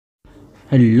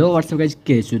Hello what's up guys,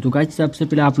 कैसे हो? तो गाइस सबसे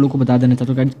पहले आप लोगों को बता देना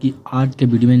चाहता हूँ गाइस कि आज के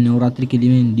वीडियो में नवरात्रि के लिए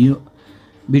मैं न्यू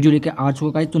वीडियो लेकर आ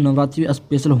चुका गाइस। तो नवरात्रि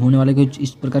स्पेशल होने वाले कुछ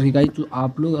इस प्रकार के गाइस। तो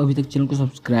आप लोग अभी तक चैनल को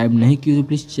सब्सक्राइब नहीं किए तो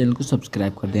प्लीज़ चैनल को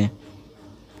सब्सक्राइब कर दें।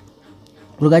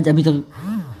 और गाइस अभी तक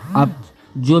आप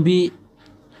जो भी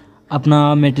अपना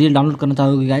मटेरियल डाउनलोड करना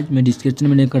चाहोगे गाइस, मैं डिस्क्रिप्शन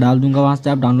में लिंक डाल दूँगा, वहाँ से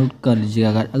आप डाउनलोड कर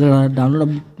लीजिएगा। अगर डाउनलोड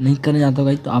अभी नहीं करने जाता हो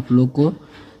गाइस तो आप लोग को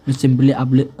मैं सिंपली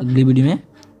अगली वीडियो में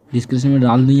डिस्क्रिप्शन में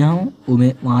डाल दिया हूँ, वो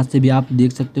मैं वहाँ से भी आप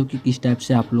देख सकते हो कि किस टाइप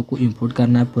से आप लोग को इंपोर्ट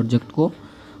करना है प्रोजेक्ट को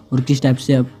और किस टाइप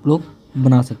से आप लोग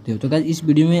बना सकते हो। तो गाइस इस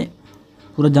वीडियो में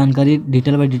पूरा जानकारी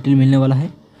डिटेल बाय डिटेल मिलने वाला है,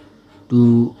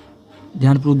 तो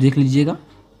ध्यानपूर्वक देख लीजिएगा।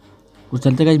 और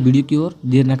चलते गाइस वीडियो की ओर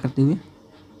देर ना करते हुए।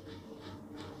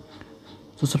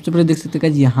 तो सबसे पहले देख सकते हैं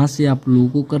गाइस, यहाँ से आप लोगों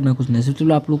को करना कुछ नहीं, सबसे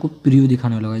पहले आप लोगों को प्रीव्यू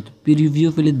दिखाने वाला है। तो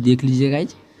प्रीव्यू पहले देख लीजिएगा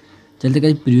गाइस। चलते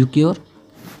गाइस प्रीव्यू की ओर।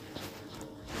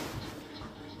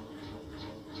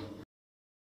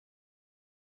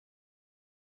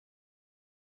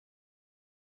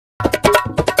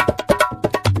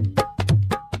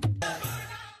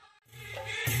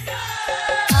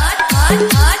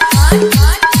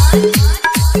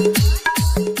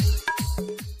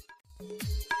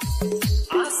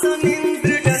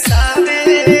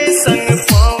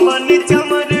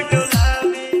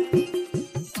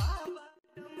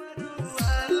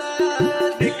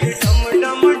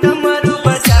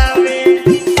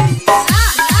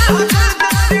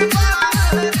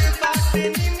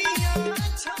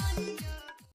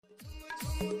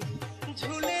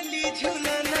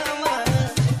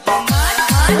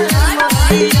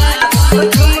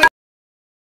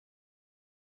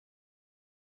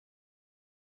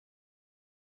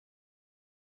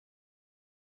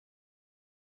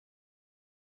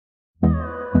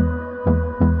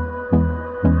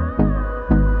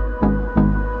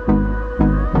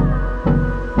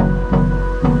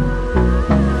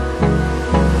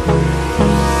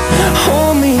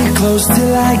 Close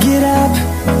till I get up.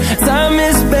 Time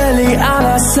is barely on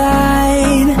our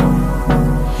side.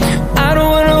 I don't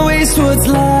wanna waste what's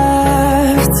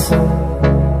left.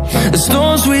 The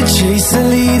storms we chase are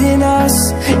leading us,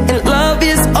 and love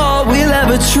is all we'll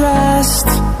ever trust.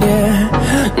 Yeah,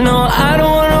 no, I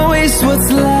don't wanna waste what's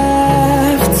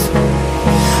left.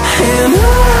 And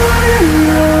on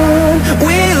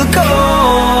we'll go,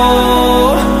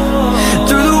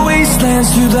 through the wastelands,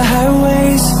 through the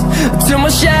highways, till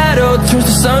my shadow turns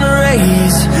to sun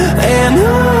rays. And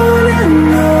on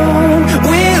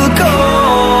we'll go,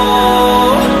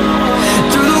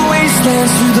 through the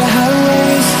wastelands, through the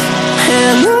highways,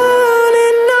 and on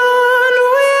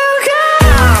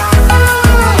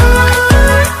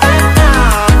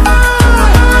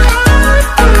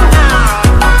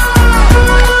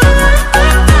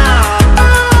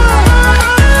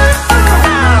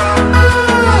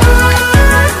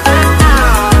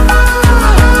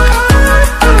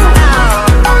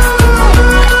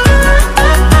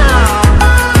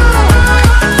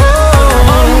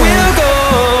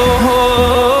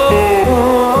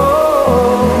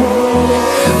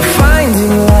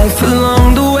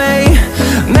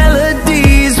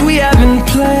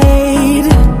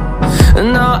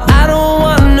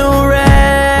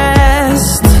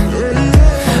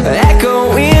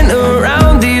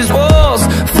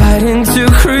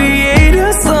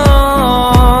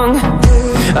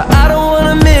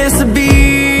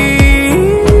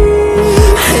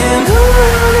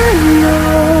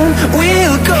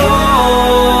we'll go.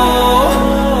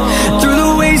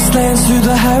 Through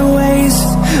the highways,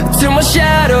 till my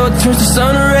shadow turns to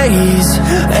sun rays.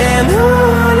 And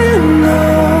on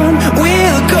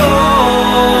we'll go,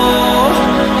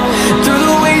 through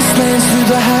the wastelands, through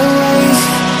the highways,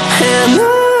 and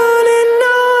on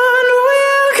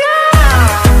we'll go.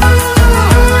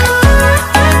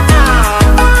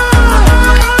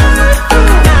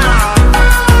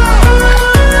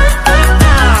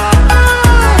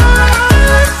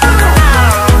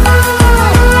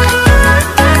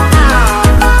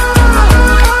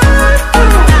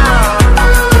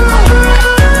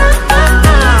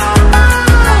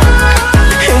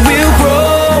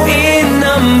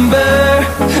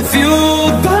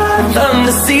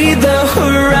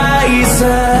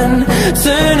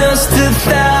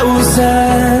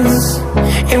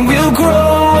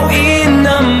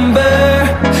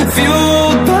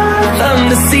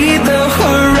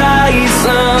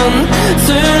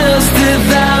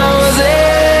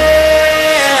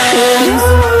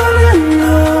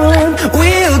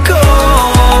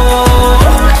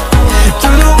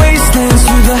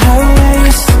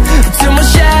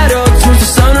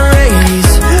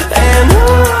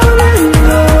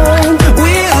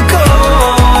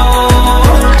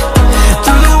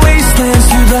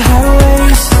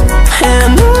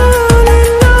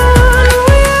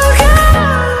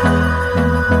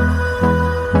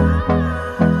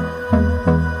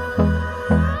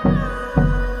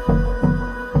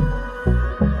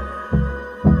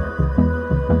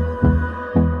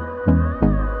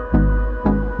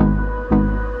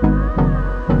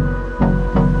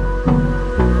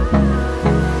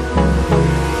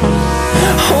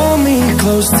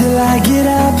 I get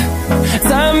up.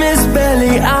 Time is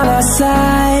barely on our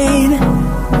side.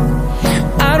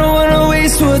 I don't wanna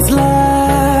waste what's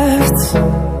left.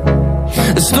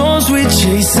 The storms we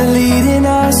chase are leading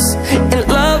us, and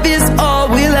love is all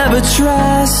we'll ever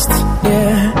trust.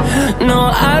 Yeah, no,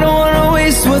 I don't wanna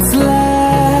waste what's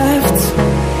left.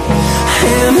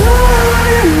 And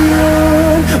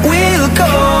on we'll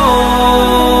go,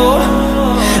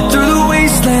 through the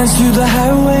wastelands, through the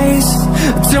highways,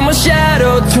 till my shadow